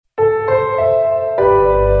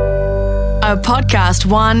A Podcast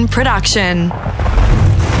One production.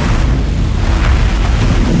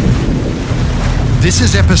 This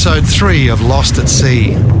is episode 3 of Lost at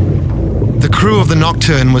Sea. The crew of the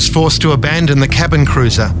Nocturne was forced to abandon the cabin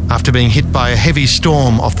cruiser after being hit by a heavy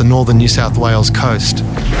storm off the northern New South Wales coast.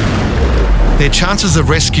 Their chances of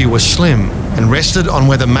rescue were slim and rested on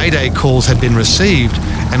whether Mayday calls had been received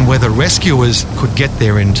and whether rescuers could get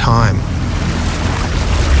there in time.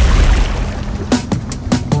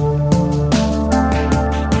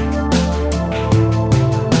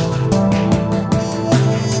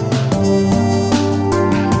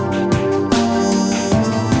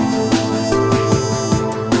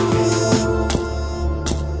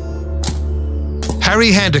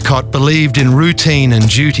 Harry Handicott believed in routine and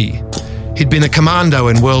duty. He'd been a commando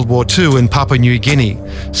in World War II in Papua New Guinea,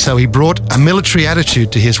 so he brought a military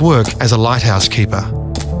attitude to his work as a lighthouse keeper.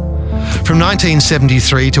 From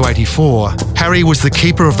 1973 to 84, Harry was the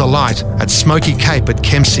keeper of the light at Smoky Cape at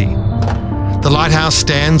Kempsey. The lighthouse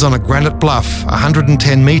stands on a granite bluff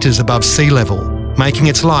 110 metres above sea level, making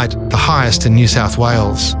its light the highest in New South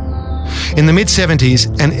Wales. In the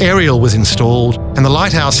mid-70s, an aerial was installed and the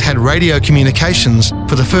lighthouse had radio communications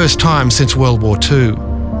for the first time since World War II.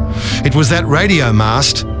 It was that radio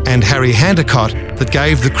mast and Harry Handicott that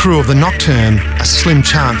gave the crew of the Nocturne a slim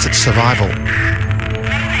chance at survival.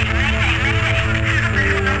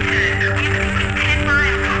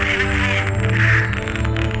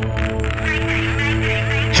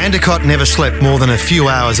 Handicott never slept more than a few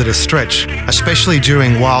hours at a stretch, especially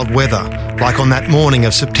during wild weather, like on that morning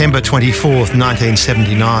of September 24th,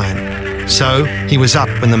 1979. So he was up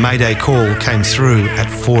when the Mayday call came through at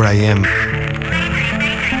 4 a.m.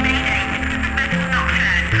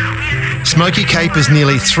 Smoky Cape is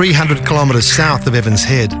nearly 300 kilometres south of Evans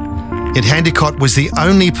Head. Yet Handicott was the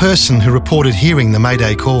only person who reported hearing the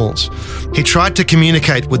Mayday calls. He tried to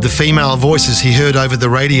communicate with the female voices he heard over the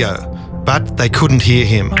radio, but they couldn't hear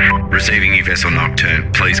him. Receiving your vessel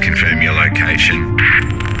Nocturne, please confirm your location.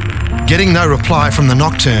 Getting no reply from the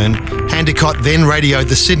Nocturne, Handicott then radioed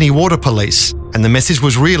the Sydney Water Police, and the message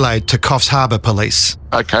was relayed to Coffs Harbour Police.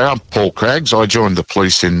 Okay, I'm Paul Craggs. I joined the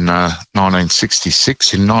police in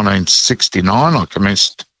 1966. In 1969, I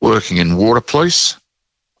commenced working in water police.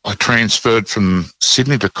 I transferred from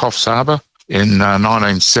Sydney to Coffs Harbour in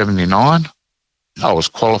 1979. I was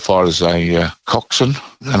qualified as a coxswain,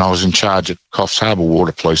 and I was in charge at Coffs Harbour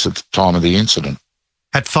Water Police at the time of the incident.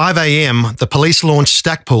 At 5 a.m, the police-launched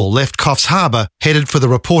Stackpool left Coffs Harbour, headed for the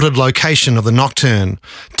reported location of the Nocturne,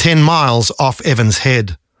 10 miles off Evans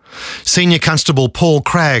Head. Senior Constable Paul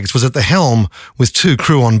Craggs was at the helm with 2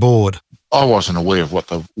 crew on board. I wasn't aware of what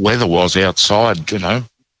the weather was outside,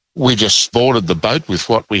 We just boarded the boat with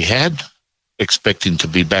what we had, expecting to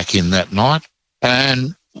be back in that night,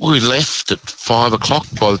 and we left at 5 o'clock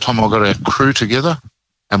by the time I got our crew together,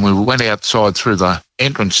 and we went outside through the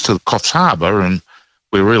entrance to Coffs Harbour, and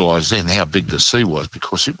we realised then how big the sea was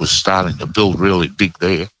because it was starting to build really big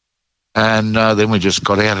there. And then we just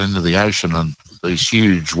got out into the ocean and these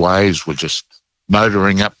huge waves were just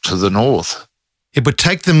motoring up to the north. It would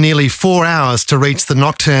take them nearly 4 hours to reach the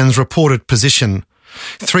Nocturne's reported position.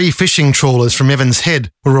 3 fishing trawlers from Evans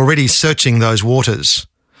Head were already searching those waters.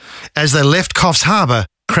 As they left Coffs Harbour,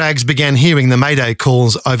 Craggs began hearing the Mayday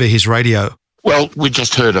calls over his radio. Well, we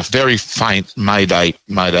just heard a very faint Mayday,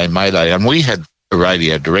 Mayday, Mayday, and we had a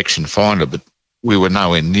radio direction finder, but we were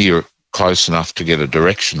nowhere near close enough to get a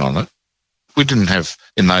direction on it. We didn't have,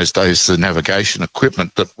 in those days, the navigation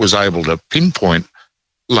equipment that was able to pinpoint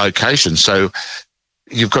location. So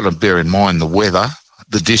you've got to bear in mind the weather,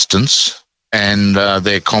 the distance, and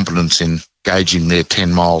their competence in gauging their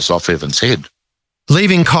 10 miles off Evans Head.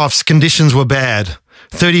 Leaving Coffs, conditions were bad.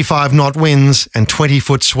 35-knot winds and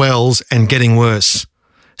 20-foot swells and getting worse.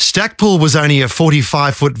 Stackpool was only a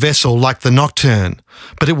 45-foot vessel like the Nocturne,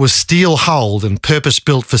 but it was steel-hulled and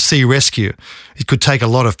purpose-built for sea rescue. It could take a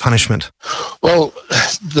lot of punishment. Well,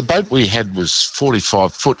 the boat we had was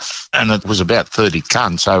 45 foot and it was about 30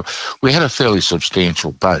 tonne, so we had a fairly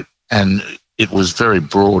substantial boat and it was very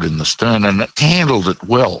broad in the stern and it handled it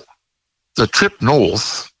well. The trip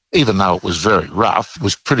north, even though it was very rough,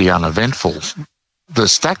 was pretty uneventful. The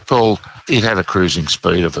Stackpool, it had a cruising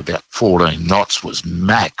speed of about 14 knots, was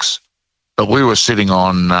max. But we were sitting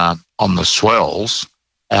on the swells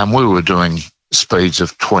and we were doing speeds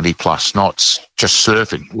of 20 plus knots, just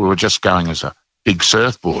surfing. We were just going as a big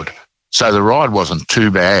surfboard. So the ride wasn't too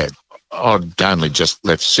bad. I'd only just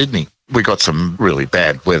left Sydney. We got some really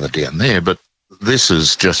bad weather down there, but this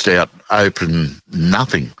is just out open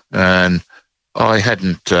nothing. And I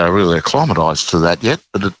hadn't really acclimatised to that yet,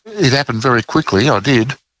 but it happened very quickly. I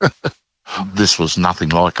did. This was nothing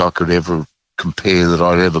like I could ever compare that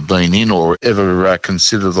I'd ever been in or ever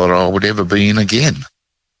consider that I would ever be in again.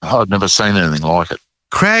 I'd never seen anything like it.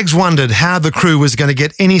 Craggs wondered how the crew was going to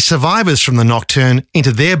get any survivors from the Nocturne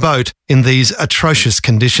into their boat in these atrocious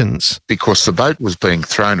conditions. Because the boat was being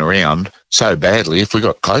thrown around so badly, if we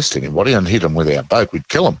got close to anybody and hit them with our boat, we'd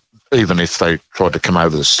kill them. Even if they tried to come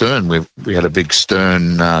over the stern, we had a big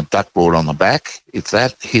stern duckboard on the back. If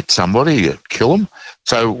that hit somebody, it'd kill them.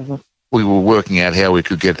 So we were working out how we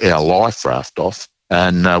could get our life raft off,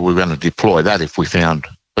 and we were going to deploy that if we found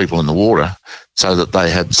people in the water so that they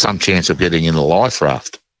had some chance of getting in the life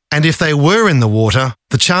raft. And if they were in the water,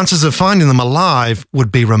 the chances of finding them alive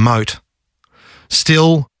would be remote.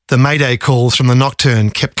 Still, the mayday calls from the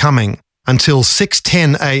Nocturne kept coming until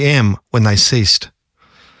 6:10 a.m. when they ceased.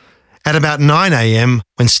 At about 9 a.m,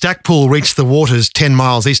 when Stackpool reached the waters 10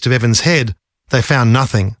 miles east of Evans Head, they found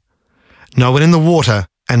nothing. No one in the water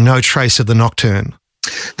and no trace of the Nocturne.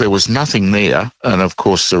 There was nothing there, and of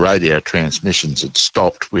course the radio transmissions had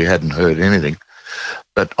stopped. We hadn't heard anything.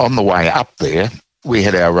 But on the way up there, we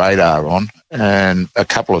had our radar on, and a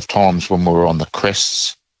couple of times when we were on the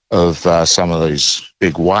crests of some of these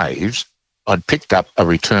big waves, I'd picked up a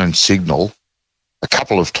return signal a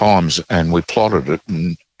couple of times, and we plotted it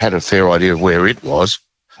and had a fair idea of where it was.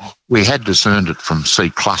 We had discerned it from sea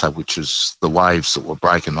clutter, which is the waves that were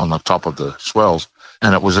breaking on the top of the swells,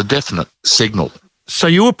 and it was a definite signal. So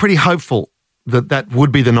you were pretty hopeful that that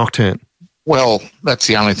would be the Nocturne? Well, that's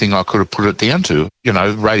the only thing I could have put it down to. You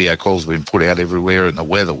know, radio calls have been put out everywhere and the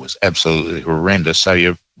weather was absolutely horrendous. So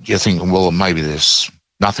you're thinking, well, maybe there's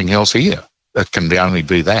nothing else here. It can only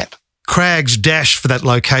be that. Craggs dashed for that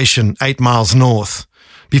location 8 miles north.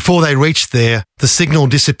 Before they reached there, the signal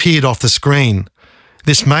disappeared off the screen.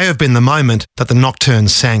 This may have been the moment that the Nocturne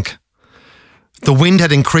sank. The wind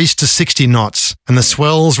had increased to 60 knots and the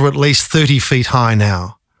swells were at least 30 feet high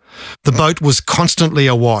now. The boat was constantly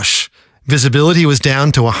awash. Visibility was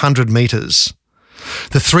down to 100 metres.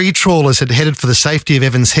 The 3 trawlers had headed for the safety of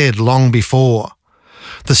Evans Head long before.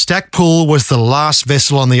 The Stackpool was the last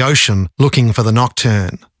vessel on the ocean looking for the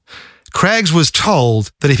Nocturne. Craggs was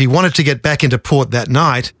told that if he wanted to get back into port that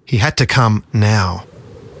night, he had to come now.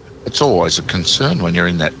 It's always a concern when you're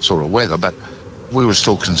in that sort of weather, but we were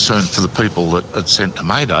still concerned for the people that had sent the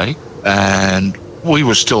mayday, and we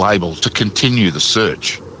were still able to continue the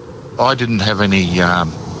search. I didn't have any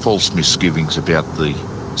false misgivings about the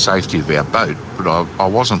safety of our boat, but I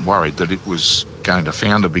wasn't worried that it was going to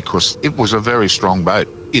founder because it was a very strong boat.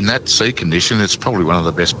 In that sea condition, it's probably one of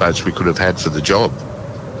the best boats we could have had for the job.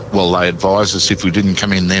 Well, they advised us if we didn't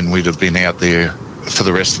come in then, we'd have been out there for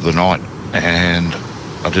the rest of the night, and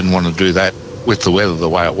I didn't want to do that with the weather the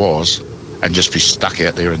way it was and just be stuck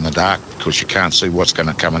out there in the dark because you can't see what's going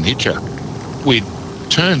to come and hit you. We'd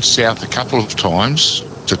turned south a couple of times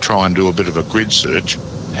to try and do a bit of a grid search,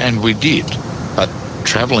 and we did. But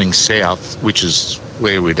travelling south, which is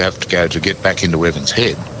where we'd have to go to get back into Evans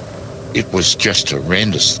Head, it was just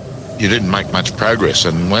horrendous. You didn't make much progress,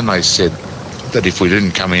 and when they said that if we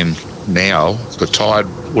didn't come in now, the tide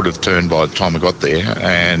would have turned by the time we got there,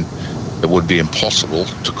 and it would be impossible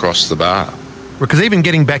to cross the bar. Because even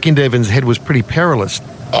getting back into Evans Head was pretty perilous.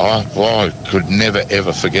 Oh, well, I could never,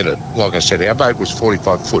 ever forget it. Like I said, our boat was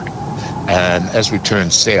 45 foot, and as we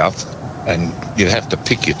turned south, and you'd have to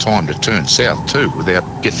pick your time to turn south too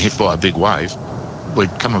without getting hit by a big wave, we'd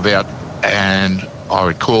come about, and I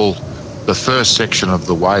recall the first section of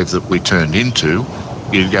the wave that we turned into,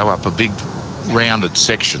 you'd go up a big rounded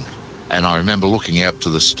section, and I remember looking out to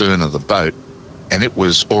the stern of the boat, and it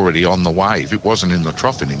was already on the wave. It wasn't in the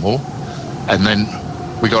trough anymore. And then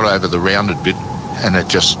we got over the rounded bit, and it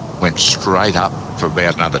just went straight up for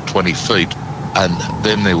about another 20 feet. And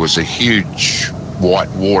then there was a huge white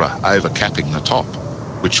water overcapping the top,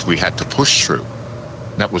 which we had to push through.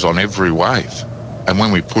 And that was on every wave. And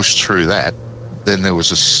when we pushed through that, then there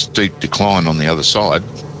was a steep decline on the other side,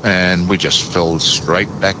 and we just fell straight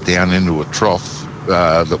back down into a trough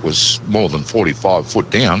that was more than 45 foot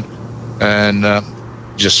down, and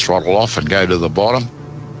just throttle off and go to the bottom.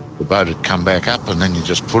 The boat had come back up, and then you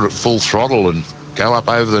just put it full throttle and go up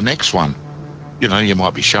over the next one. You know, you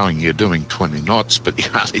might be showing you're doing 20 knots, but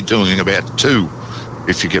you're only doing about 2,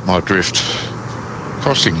 if you get my drift.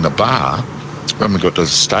 Crossing the bar, when we got to the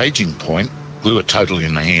staging point, we were totally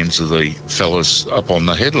in the hands of the fellas up on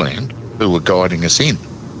the headland who were guiding us in.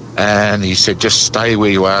 And he said, just stay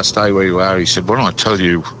where you are, stay where you are. He said, when I tell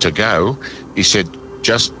you to go, he said,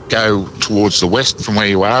 just go towards the west from where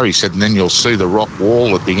you are. He said, and then you'll see the rock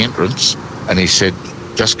wall at the entrance. And he said,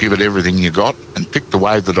 just give it everything you got and pick the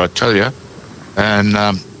wave that I tell you, and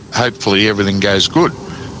hopefully everything goes good.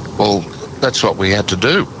 Well, that's what we had to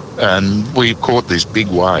do. and we caught this big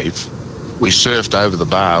wave. We surfed over the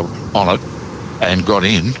bar on it and got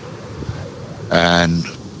in, and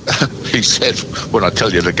he said, when I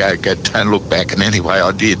tell you to go, don't look back, and anyway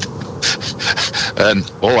I did.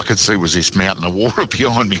 And all I could see was this mountain of water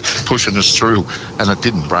behind me pushing us through, and it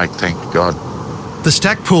didn't break, thank God. The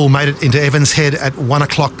Stackpool made it into Evans Head at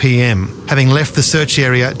 1:00 p.m, having left the search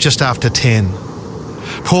area just after 10.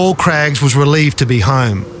 Paul Craggs was relieved to be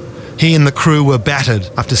home. He and the crew were battered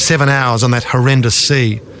after 7 hours on that horrendous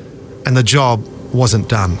sea, and the job wasn't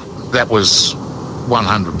done. That was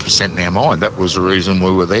 100% in our mind. That was the reason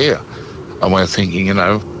we were there. And we're thinking,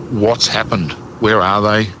 what's happened? Where are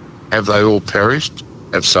they? Have they all perished?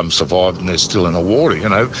 Have some survived and they're still in the water,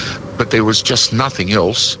 But there was just nothing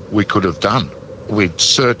else we could have done. We'd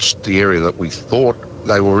searched the area that we thought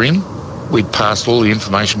they were in. We'd passed all the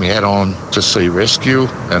information we had on to Sea Rescue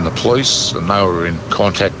and the police, and they were in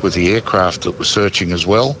contact with the aircraft that were searching as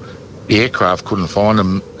well. The aircraft couldn't find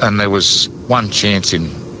them, and there was one chance in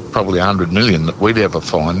probably 100 million that we'd ever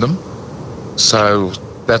find them. So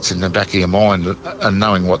that's in the back of your mind, and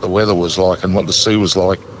knowing what the weather was like and what the sea was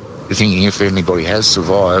like, you're thinking if anybody has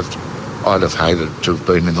survived, I'd have hated to have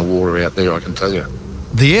been in the water out there, I can tell you.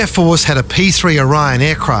 The Air Force had a P-3 Orion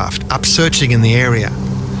aircraft up searching in the area.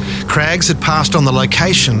 Craggs had passed on the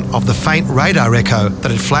location of the faint radar echo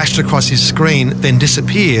that had flashed across his screen, then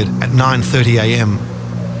disappeared at 9:30 a.m.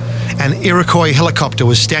 An Iroquois helicopter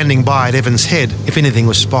was standing by at Evans Head if anything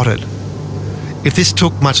was spotted. If this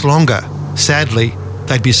took much longer, sadly,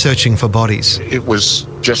 they'd be searching for bodies. It was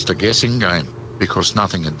just a guessing game because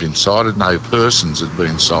nothing had been sighted, no persons had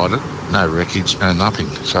been sighted, no wreckage, no nothing.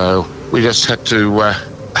 So we just had to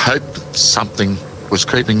hope that something was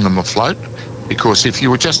keeping them afloat, because if you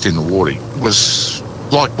were just in the water, it was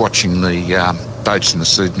like watching the boats in the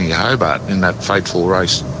Sydney Hobart in that fateful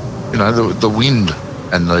race. The wind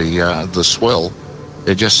and the swell,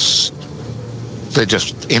 they're just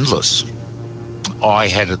endless. I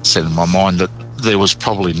had it set in my mind that there was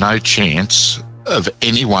probably no chance of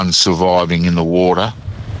anyone surviving in the water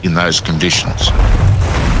in those conditions.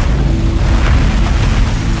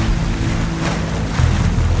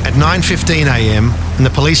 At 9:15 a.m, and the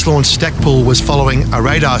police-launched Stackpool was following a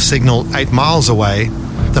radar signal 8 miles away,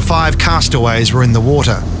 the 5 castaways were in the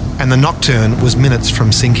water, and the Nocturne was minutes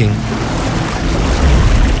from sinking.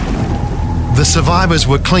 The survivors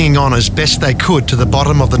were clinging on as best they could to the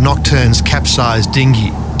bottom of the Nocturne's capsized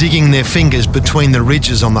dinghy, digging their fingers between the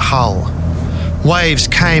ridges on the hull. Waves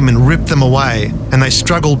came and ripped them away, and they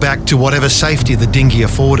struggled back to whatever safety the dinghy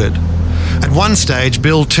afforded. At one stage,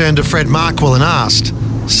 Bill turned to Fred Markwell and asked,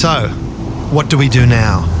 "So, what do we do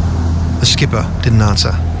now?" The skipper didn't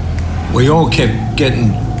answer. We all kept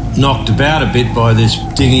getting knocked about a bit by this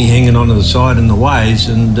dinghy hanging onto the side in the waves,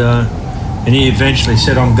 and he eventually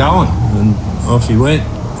said, "I'm going," and off he went.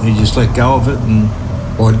 He just let go of it, and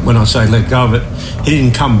when I say let go of it, he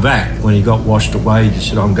didn't come back when he got washed away. He just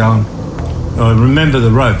said, "I'm going." I remember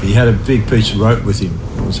the rope. He had a big piece of rope with him.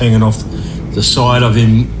 It was hanging off the side of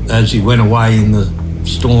him as he went away in the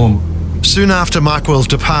storm. Soon after Markwell's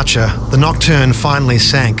departure, the Nocturne finally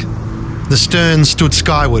sank. The stern stood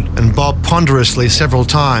skyward and bobbed ponderously several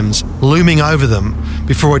times, looming over them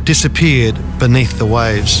before it disappeared beneath the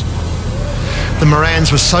waves. The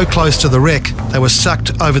Morans were so close to the wreck, they were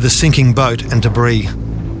sucked over the sinking boat and debris.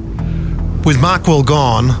 With Markwell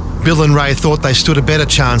gone, Bill and Ray thought they stood a better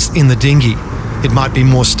chance in the dinghy. It might be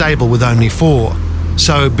more stable with only 4.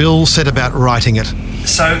 So Bill set about righting it.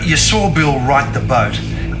 So you saw Bill right the boat.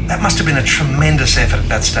 That must have been a tremendous effort at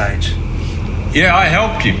that stage. Yeah, I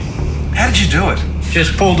helped him. How did you do it?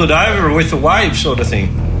 Just pulled it over with the wave sort of thing.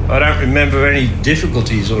 I don't remember any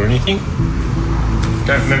difficulties or anything.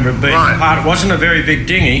 Don't remember it being hard. It wasn't a very big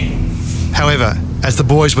dinghy. However, as the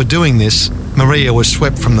boys were doing this, Maria was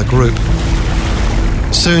swept from the group.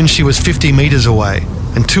 Soon she was 50 metres away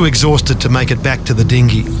and too exhausted to make it back to the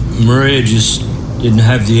dinghy. Maria just didn't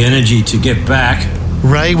have the energy to get back.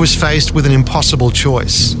 Ray was faced with an impossible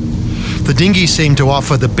choice. The dinghy seemed to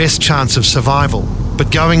offer the best chance of survival,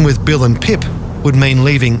 but going with Bill and Pip would mean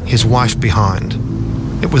leaving his wife behind.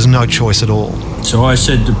 It was no choice at all. So I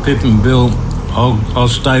said to Pip and Bill, I'll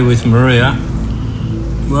stay with Maria.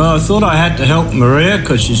 Well, I thought I had to help Maria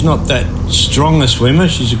because she's not that strong a swimmer.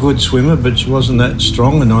 She's a good swimmer, but she wasn't that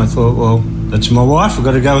strong. And I thought, well, that's my wife. I've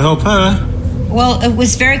got to go help her. Well, it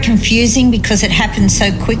was very confusing because it happened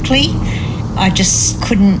so quickly. I just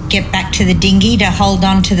couldn't get back to the dinghy to hold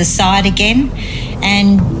on to the side again.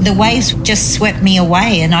 And the waves just swept me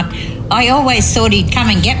away. And I always thought he'd come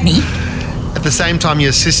and get me. At the same time,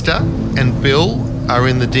 your sister and Bill are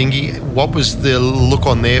in the dinghy. What was the look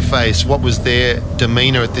on their face? What was their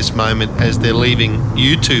demeanour at this moment as they're leaving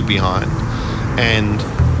you two behind and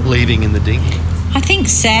leaving in the dinghy? I think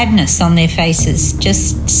sadness on their faces,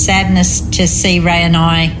 just sadness to see Ray and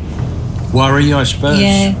I. Worry, I suppose.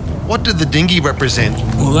 Yeah. What did the dinghy represent?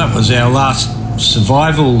 Well, that was our last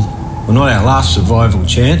survival, well, not our last survival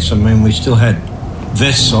chance. I mean, we still had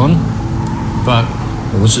vests on, but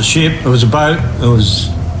it was a ship, it was a boat, it was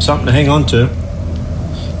something to hang on to.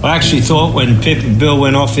 I actually thought when Pip and Bill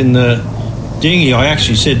went off in the dinghy, I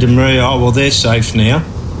actually said to Maria, oh, well, they're safe now.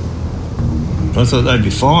 I thought they'd be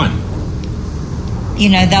fine. You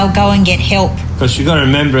know, they'll go and get help. Because you've got to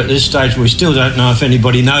remember at this stage, we still don't know if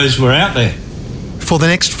anybody knows we're out there. For the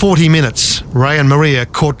next 40 minutes, Ray and Maria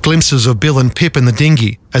caught glimpses of Bill and Pip in the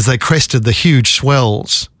dinghy as they crested the huge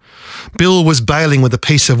swells. Bill was bailing with a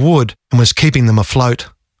piece of wood and was keeping them afloat.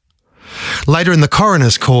 Later in the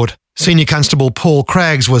coroner's court, Senior Constable Paul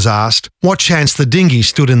Craggs was asked what chance the dinghy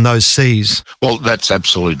stood in those seas. Well, that's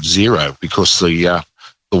absolute zero, because the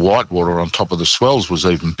whitewater on top of the swells was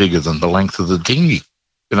even bigger than the length of the dinghy.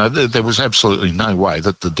 You know, there was absolutely no way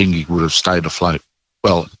that the dinghy would have stayed afloat.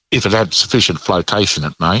 Well, if it had sufficient flotation,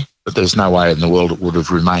 it may, but there's no way in the world it would have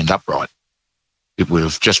remained upright. It would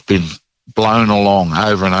have just been blown along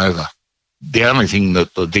over and over. The only thing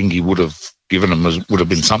that the dinghy would have given them would have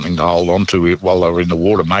been something to hold on to while they were in the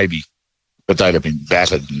water, maybe, but they'd have been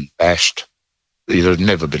battered and bashed. They'd have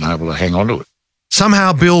never been able to hang on to it.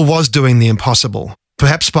 Somehow Bill was doing the impossible,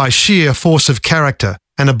 perhaps by sheer force of character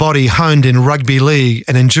and a body honed in rugby league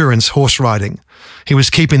and endurance horse riding. He was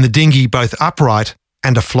keeping the dinghy both upright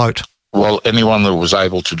and afloat. Well, anyone that was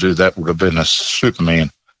able to do that would have been a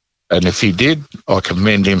superman. And if he did, I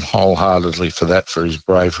commend him wholeheartedly for that, for his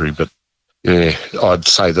bravery. But yeah, I'd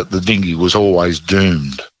say that the dinghy was always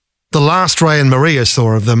doomed. The last Ray and Maria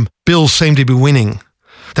saw of them, Bill seemed to be winning.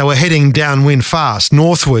 They were heading downwind fast,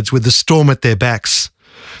 northwards with the storm at their backs.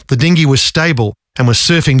 The dinghy was stable and was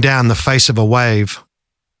surfing down the face of a wave.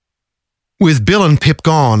 With Bill and Pip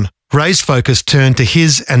gone, Ray's focus turned to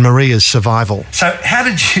his and Maria's survival. So how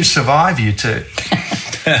did you survive, you two?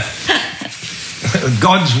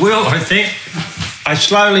 God's will, I think. I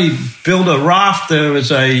slowly built a raft. There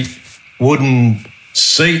was a wooden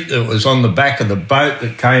seat that was on the back of the boat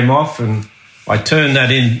that came off, and I turned that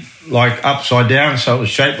in like upside down so it was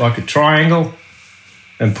shaped like a triangle,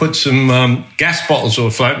 and put some gas bottles that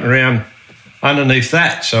were floating around underneath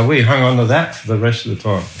that. So we hung on to that for the rest of the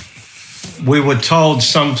time. We were told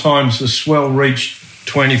sometimes the swell reached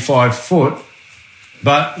 25 foot,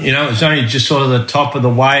 but, you know, it was only just sort of the top of the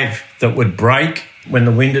wave that would break when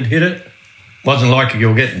the wind had hit it. It wasn't like you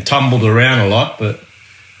were getting tumbled around a lot, but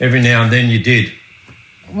every now and then you did.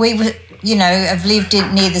 We, have lived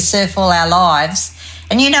near the surf all our lives.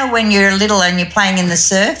 And, when you're little and you're playing in the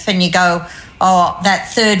surf and you go, oh,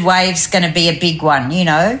 that third wave's going to be a big one,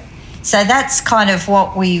 So that's kind of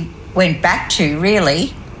what we went back to,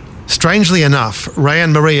 really. Strangely enough, Ray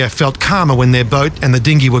and Maria felt calmer when their boat and the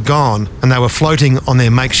dinghy were gone and they were floating on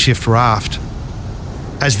their makeshift raft.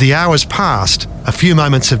 As the hours passed, a few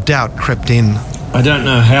moments of doubt crept in. I don't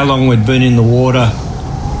know how long we'd been in the water,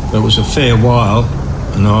 but it was a fair while,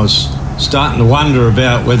 and I was starting to wonder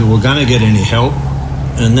about whether we were going to get any help.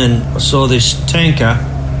 And then I saw this tanker.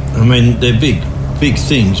 I mean, they're big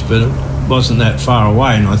things, but it wasn't that far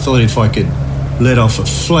away, and I thought if I could let off a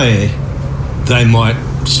flare, they might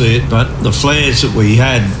see it, but the flares that we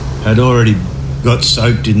had already got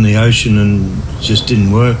soaked in the ocean and just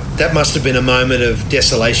didn't work. That must have been a moment of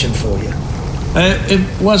desolation for you.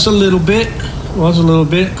 It was a little bit,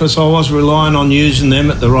 because I was relying on using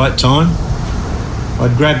them at the right time.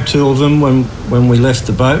 I'd grabbed two of them when we left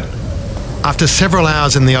the boat. After several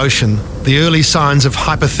hours in the ocean, the early signs of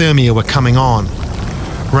hypothermia were coming on.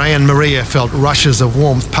 Ray and Maria felt rushes of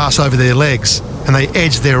warmth pass over their legs, and they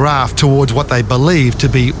edged their raft towards what they believed to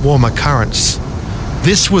be warmer currents.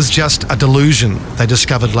 This was just a delusion, they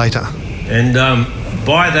discovered later. And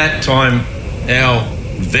by that time, our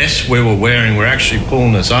vests we were wearing were actually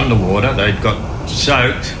pulling us underwater. They'd got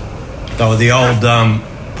soaked. They were the old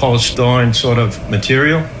polystyrene sort of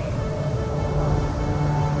material.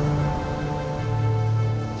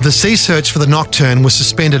 The sea search for the Nocturne was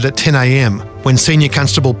suspended at 10 a.m. when Senior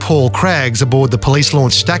Constable Paul Craggs aboard the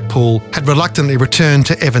police-launched Stackpool had reluctantly returned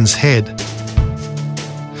to Evans Head.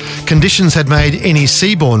 Conditions had made any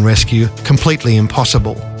seaborne rescue completely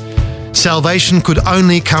impossible. Salvation could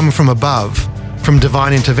only come from above, from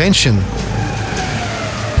divine intervention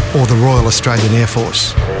or the Royal Australian Air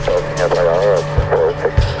Force.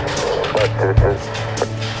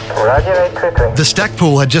 The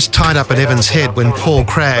Stackpool had just tied up at Evans Head when Paul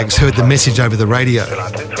Craggs heard the message over the radio.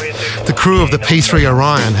 The crew of the P3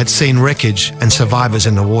 Orion had seen wreckage and survivors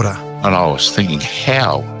in the water. And I was thinking,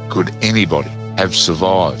 how could anybody have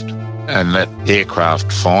survived and that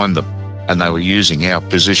aircraft find them? And they were using our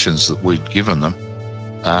positions that we'd given them.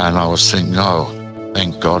 And I was thinking, oh,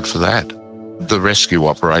 thank God for that. The rescue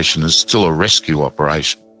operation is still a rescue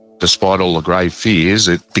operation. Despite all the grave fears,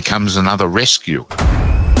 it becomes another rescue.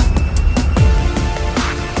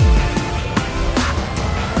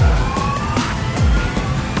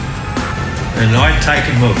 And I'd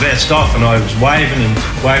taken my vest off and I was waving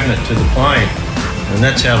it to the plane. And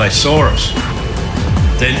that's how they saw us.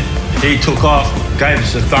 Then he took off, gave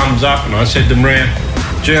us a thumbs up, and I said to Maria,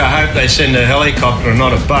 gee, I hope they send a helicopter and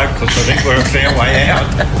not a boat, because I think we're a fair way out.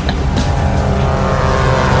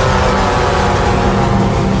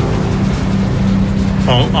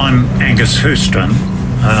 Well, I'm Angus Houston.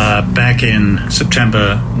 Back in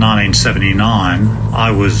September 1979,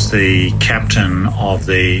 I was the captain of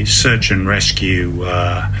the search and rescue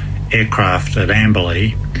aircraft at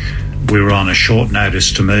Amberley. We were on a short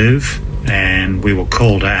notice to move, and we were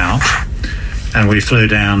called out, and we flew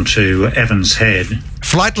down to Evans Head.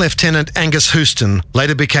 Flight Lieutenant Angus Houston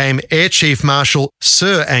later became Air Chief Marshal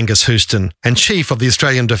Sir Angus Houston and Chief of the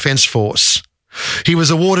Australian Defence Force. He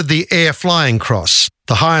was awarded the Air Flying Cross,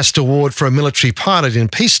 the highest award for a military pilot in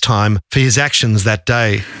peacetime for his actions that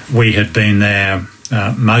day. We had been there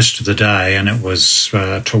most of the day, and it was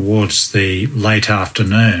towards the late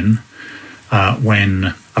afternoon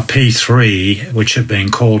when a P3, which had been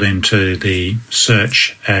called into the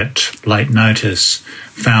search at late notice,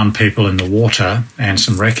 found people in the water and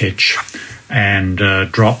some wreckage and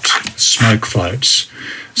dropped smoke floats.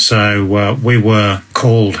 So we were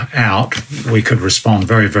called out. We could respond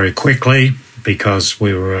very, very quickly because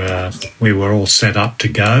we were all set up to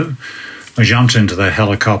go. We jumped into the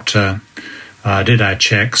helicopter, did our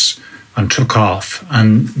checks, and took off.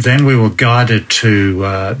 And then we were guided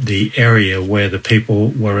to the area where the people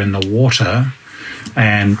were in the water,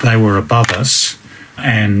 and they were above us,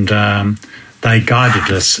 and they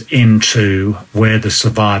guided us into where the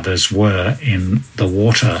survivors were in the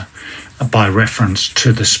water by reference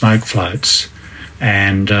to the smoke floats.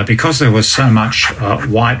 And because there was so much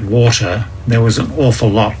white water, there was an awful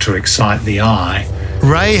lot to excite the eye.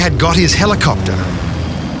 Ray had got his helicopter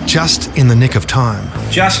just in the nick of time.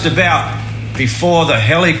 Just about before the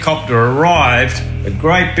helicopter arrived, a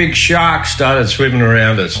great big shark started swimming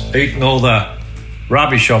around us, eating all the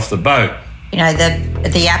rubbish off the boat. You know,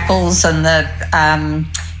 the apples and the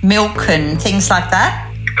milk and things like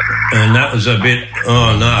that. And that was a bit,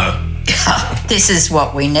 oh no. This is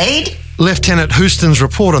what we need. Lieutenant Houston's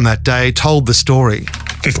report on that day told the story.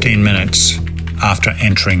 15 minutes after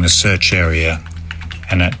entering the search area,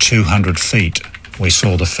 and at 200 feet, we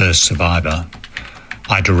saw the first survivor.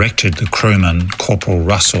 I directed the crewman, Corporal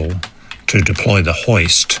Russell, to deploy the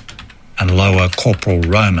hoist and lower Corporal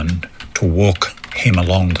Roman to walk him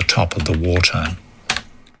along the top of the water.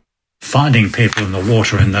 Finding people in the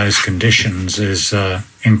water in those conditions is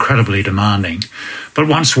incredibly demanding. But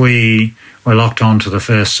once we were locked on to the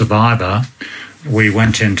first survivor, we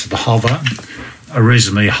went into the hover, a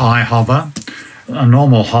reasonably high hover. A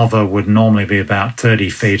normal hover would normally be about 30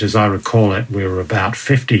 feet. As I recall it, we were about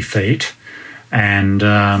 50 feet. And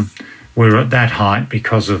we were at that height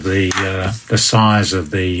because of the size of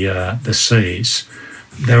the seas.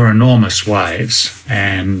 There were enormous waves,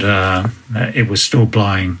 and it was still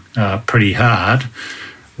blowing pretty hard.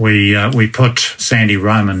 We put Sandy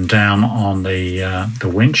Roman down on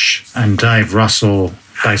the winch, and Dave Russell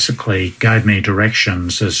basically gave me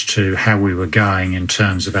directions as to how we were going in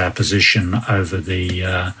terms of our position over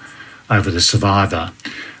the survivor.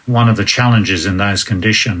 One of the challenges in those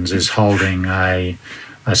conditions is holding a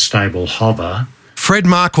stable hover. Fred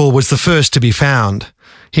Markwell was the first to be found.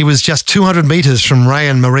 He was just 200 metres from Ray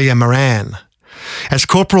and Maria Moran. As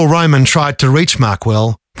Corporal Roman tried to reach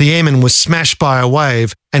Markwell, the airman was smashed by a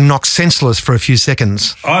wave and knocked senseless for a few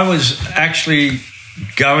seconds. I was actually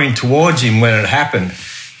going towards him when it happened.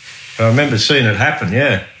 I remember seeing it happen,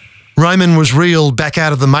 yeah. Roman was reeled back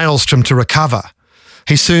out of the maelstrom to recover.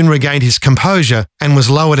 He soon regained his composure and was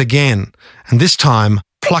lowered again, and this time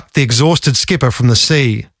plucked the exhausted skipper from the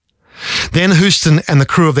sea. Then Houston and the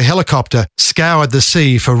crew of the helicopter scoured the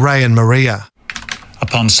sea for Ray and Maria.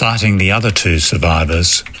 Upon sighting the other two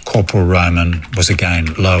survivors, Corporal Roman was again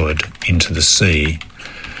lowered into the sea,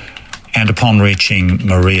 and upon reaching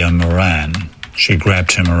Maria Moran, she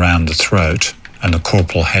grabbed him around the throat, and the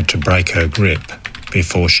corporal had to break her grip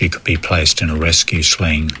before she could be placed in a rescue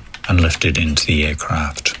sling and lifted into the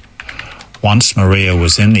aircraft. Once Maria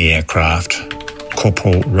was in the aircraft,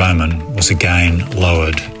 Corporal Roman was again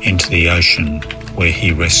lowered into the ocean where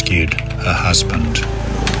he rescued her husband.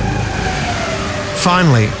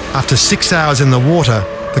 Finally, after 6 hours in the water,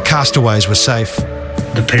 the castaways were safe.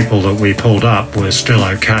 The people that we pulled up were still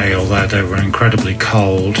okay, although they were incredibly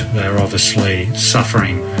cold. They were obviously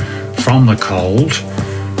suffering from the cold.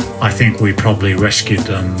 I think we probably rescued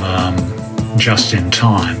them just in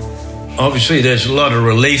time. Obviously, there's a lot of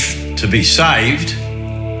relief to be saved.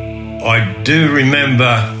 I do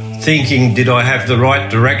remember thinking, did I have the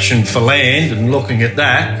right direction for land, and looking at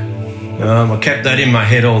that. I kept that in my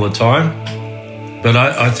head all the time. But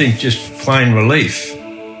I think just plain relief.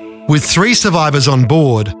 With 3 survivors on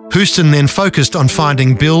board, Houston then focused on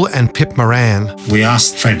finding Bill and Pip Moran. We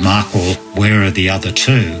asked Fred Markwell, where are the other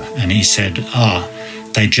 2? And he said,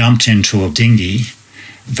 they jumped into a dinghy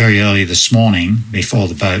very early this morning before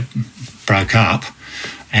the boat broke up.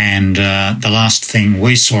 And the last thing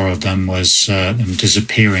we saw of them was them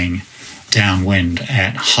disappearing downwind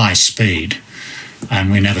at high speed.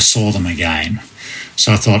 And we never saw them again.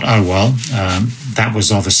 So I thought, that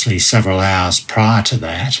was obviously several hours prior to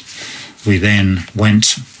that. We then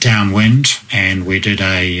went downwind and we did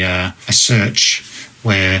a search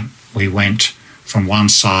where we went from one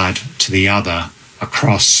side to the other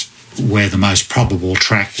across where the most probable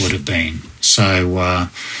track would have been. So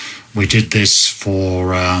we did this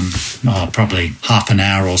for probably half an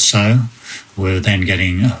hour or so. We were then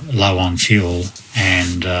getting low on fuel,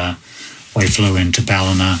 and we flew into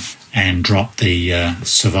Ballina and dropped the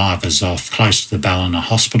survivors off close to the Ballina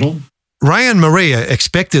hospital. Ray and Maria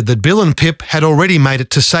expected that Bill and Pip had already made it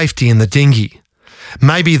to safety in the dinghy.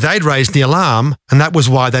 Maybe they'd raised the alarm and that was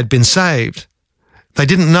why they'd been saved. They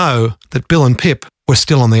didn't know that Bill and Pip were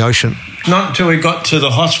still on the ocean. Not until we got to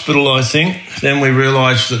the hospital, I think, then we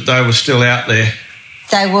realised that they were still out there.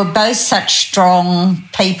 They were both such strong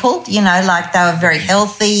people, like they were very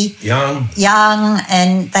healthy. Young,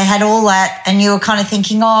 and they had all that, and you were kind of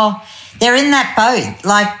thinking, they're in that boat,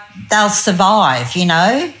 like they'll survive,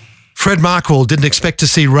 Fred Markwell didn't expect to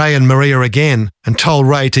see Ray and Maria again and told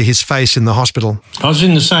Ray to his face in the hospital. I was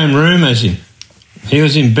in the same room as him. He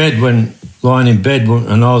was in bed lying in bed,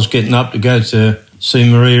 and I was getting up to go to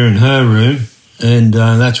see Maria in her room, and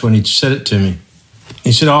that's when he said it to me.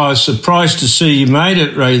 He said, I was surprised to see you made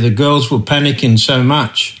it, Ray. The girls were panicking so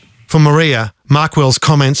much. For Maria, Markwell's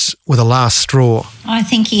comments were the last straw. I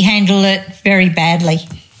think he handled it very badly.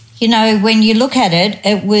 When you look at it,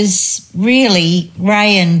 it was really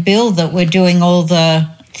Ray and Bill that were doing all the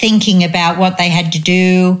thinking about what they had to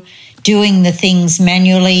do, doing the things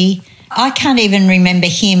manually. I can't even remember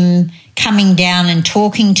him coming down and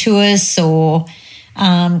talking to us, or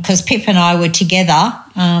because Pip and I were together,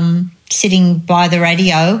 sitting by the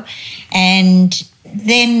radio, and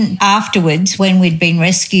then afterwards when we'd been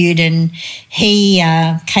rescued and he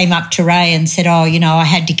came up to Ray and said, I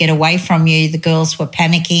had to get away from you, the girls were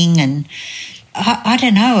panicking, and I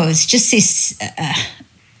don't know, it was just this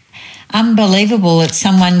unbelievable that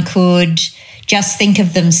someone could just think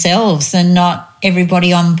of themselves and not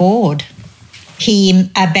everybody on board. He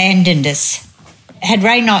abandoned us. Had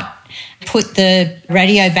Ray not put the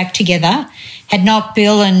radio back together, had not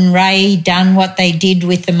Bill and Ray done what they did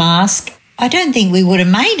with the mask, I don't think we would have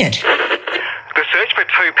made it. The search for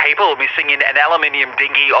 2 people missing in an aluminium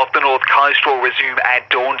dinghy off the north coast will resume at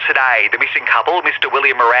dawn today. The missing couple, Mr.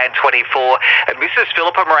 William Moran, 24, and Mrs.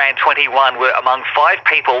 Philippa Moran, 21, were among 5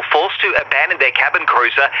 people forced to abandon their cabin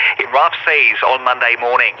cruiser in rough seas on Monday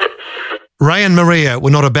morning. Ray and Maria were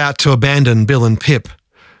not about to abandon Bill and Pip.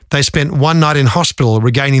 They spent one night in hospital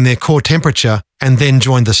regaining their core temperature and then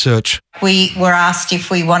joined the search. We were asked if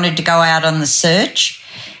we wanted to go out on the search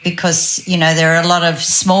because, there are a lot of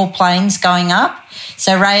small planes going up.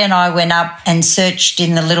 So Ray and I went up and searched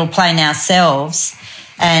in the little plane ourselves,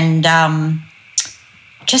 and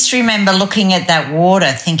just remember looking at that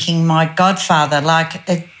water thinking, my Godfather,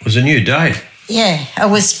 it was a new day. Yeah, it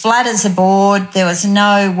was flat as a board. There was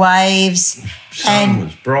no waves. Sun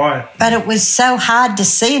was bright. But it was so hard to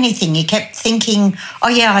see anything. You kept thinking,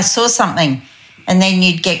 I saw something. And then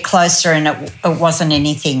you'd get closer and it wasn't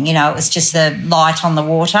anything. It was just the light on the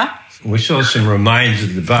water. We saw some remains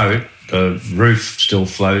of the boat, the roof still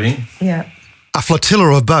floating. Yeah. A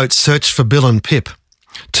flotilla of boats searched for Bill and Pip.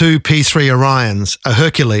 2 P-3 Orions, a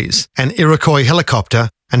Hercules, an Iroquois helicopter,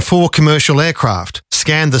 and 4 commercial aircraft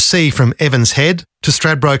scanned the sea from Evans Head to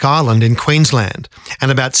Stradbroke Island in Queensland and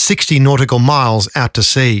about 60 nautical miles out to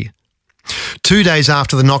sea. 2 days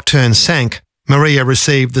after the Nocturne sank, Maria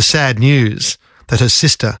received the sad news that her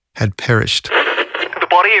sister had perished. The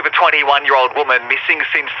body of a 21-year-old woman missing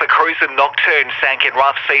since the cruiser Nocturne sank in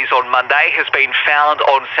rough seas on Monday has been found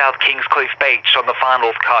on South Kingscliff Beach on the far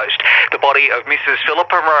north coast. The body of Mrs.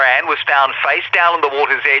 Philippa Moran was found face down on the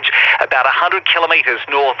water's edge about 100 kilometres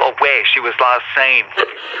north of where she was last seen.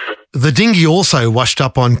 The dinghy also washed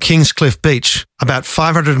up on Kingscliff Beach, about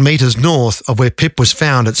 500 metres north of where Pip was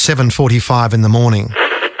found at 7:45 in the morning.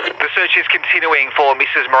 The search is continuing for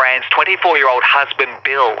Mrs. Moran's 24-year-old husband,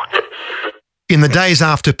 Bill. In the days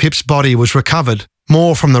after Pip's body was recovered,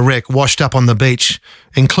 more from the wreck washed up on the beach,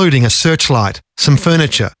 including a searchlight, some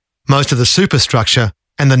furniture, most of the superstructure,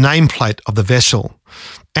 and the nameplate of the vessel.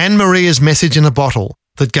 Anne Maria's message in a bottle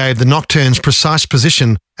that gave the Nocturne's precise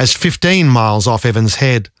position as 15 miles off Evans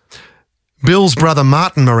Head. Bill's brother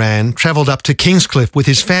Martin Moran travelled up to Kingscliff with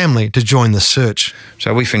his family to join the search.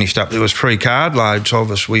 So we finished up, there was 3 card loads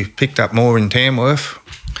of us. We picked up more in Tamworth,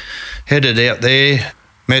 headed out there,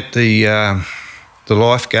 met the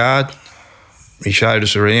lifeguard. He showed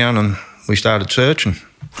us around and we started searching.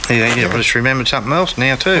 Yeah, I just remembered something else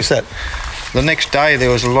now too. What's that? The next day there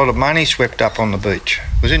was a lot of money swept up on the beach.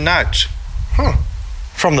 It was in notes.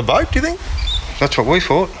 From the boat, do you think? That's what we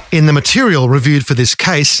thought. In the material reviewed for this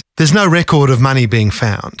case, there's no record of money being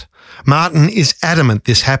found. Martin is adamant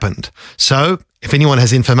this happened. So, if anyone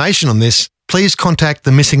has information on this, please contact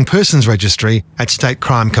the Missing Persons Registry at State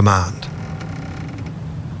Crime Command.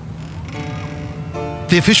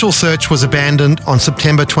 The official search was abandoned on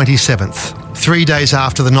September 27th, 3 days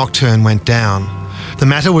after the Nocturne went down. The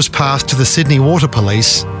matter was passed to the Sydney Water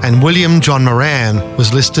Police and William John Moran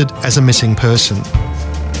was listed as a missing person.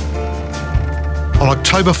 On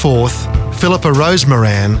October 4th, Philippa Rose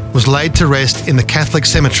Moran was laid to rest in the Catholic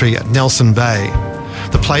Cemetery at Nelson Bay,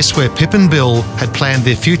 the place where Pip and Bill had planned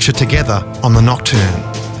their future together on the Nocturne,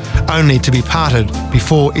 only to be parted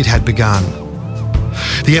before it had begun.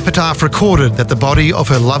 The epitaph recorded that the body of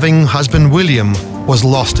her loving husband William was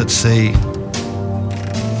lost at sea.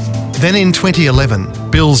 Then in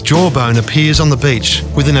 2011, Bill's jawbone appears on the beach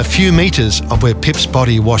within a few metres of where Pip's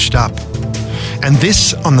body washed up. And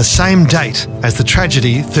this on the same date as the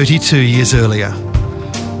tragedy 32 years earlier.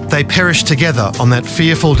 They perished together on that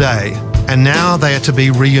fearful day, and now they are to be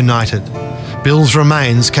reunited. Bill's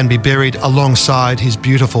remains can be buried alongside his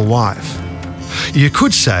beautiful wife. You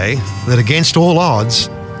could say that against all odds,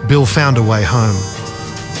 Bill found a way home.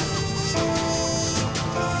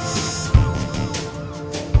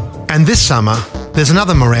 And this summer, there's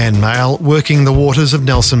another Moran male working the waters of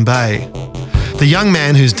Nelson Bay. The young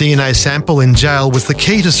man whose DNA sample in jail was the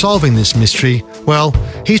key to solving this mystery, well,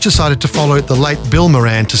 he's decided to follow the late Bill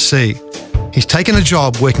Moran to sea. He's taken a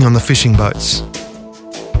job working on the fishing boats.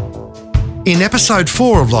 In episode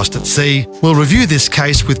 4 of Lost at Sea, we'll review this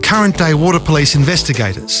case with current-day Water Police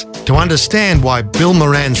investigators to understand why Bill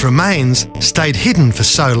Moran's remains stayed hidden for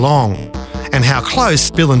so long and how close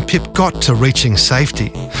Bill and Pip got to reaching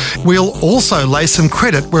safety. We'll also lay some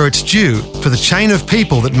credit where it's due for the chain of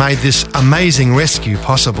people that made this amazing rescue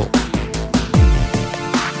possible.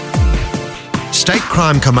 State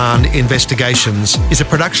Crime Command Investigations is a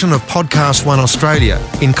production of Podcast One Australia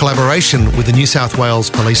in collaboration with the New South Wales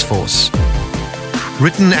Police Force.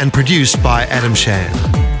 Written and produced by Adam Shand.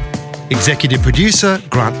 Executive producer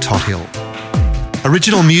Grant Tothill.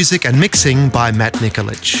 Original music and mixing by Matt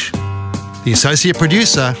Nikolic. The associate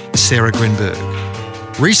producer is Sarah Grinberg.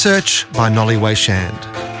 Research by Nolly Way Shand.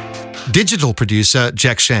 Digital producer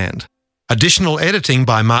Jack Shand. Additional editing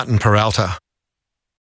by Martin Peralta.